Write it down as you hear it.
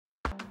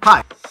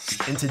Hi,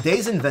 in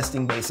today's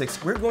Investing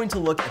Basics, we're going to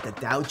look at the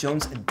Dow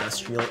Jones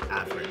Industrial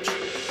Average.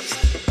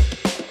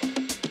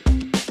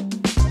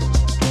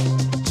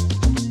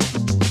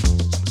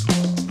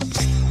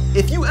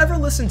 If you ever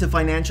listen to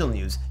financial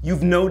news,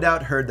 you've no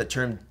doubt heard the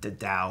term the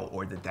Dow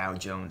or the Dow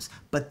Jones,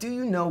 but do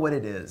you know what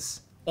it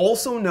is?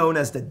 Also known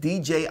as the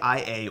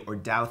DJIA or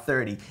Dow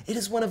 30, it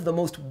is one of the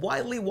most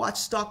widely watched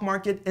stock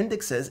market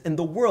indexes in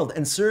the world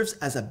and serves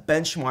as a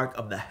benchmark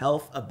of the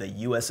health of the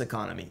US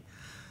economy.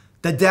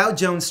 The Dow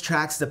Jones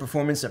tracks the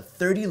performance of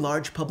 30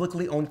 large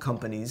publicly owned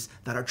companies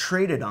that are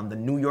traded on the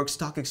New York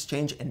Stock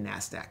Exchange and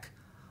Nasdaq.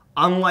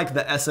 Unlike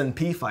the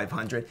S&P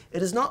 500,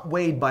 it is not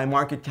weighed by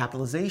market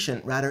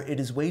capitalization, rather it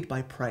is weighed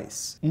by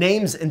price.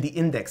 Names in the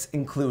index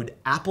include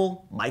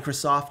Apple,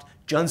 Microsoft,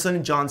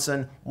 Johnson &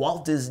 Johnson,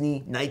 Walt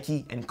Disney,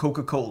 Nike, and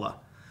Coca-Cola.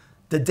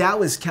 The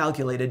Dow is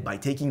calculated by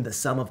taking the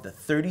sum of the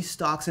 30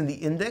 stocks in the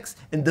index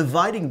and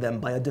dividing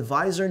them by a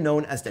divisor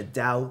known as the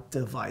Dow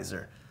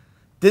Divisor.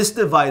 This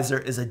divisor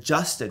is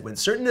adjusted when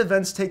certain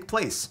events take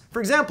place. For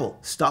example,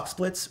 stock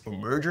splits or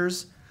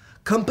mergers.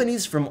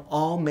 Companies from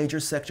all major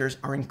sectors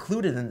are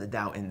included in the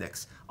Dow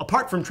Index,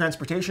 apart from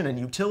transportation and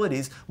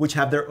utilities, which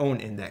have their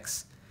own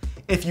index.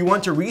 If you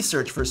want to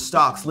research for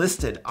stocks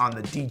listed on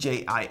the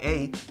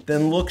DJIA,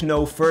 then look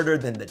no further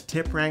than the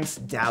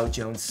TipRanks Dow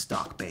Jones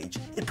stock page.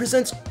 It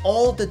presents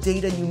all the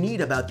data you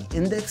need about the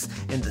index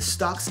and the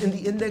stocks in the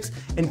index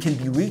and can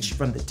be reached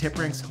from the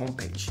TipRanks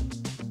homepage.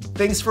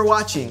 Thanks for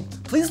watching.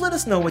 Please let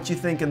us know what you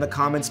think in the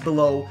comments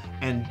below,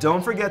 and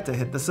don't forget to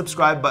hit the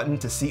subscribe button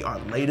to see our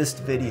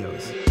latest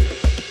videos.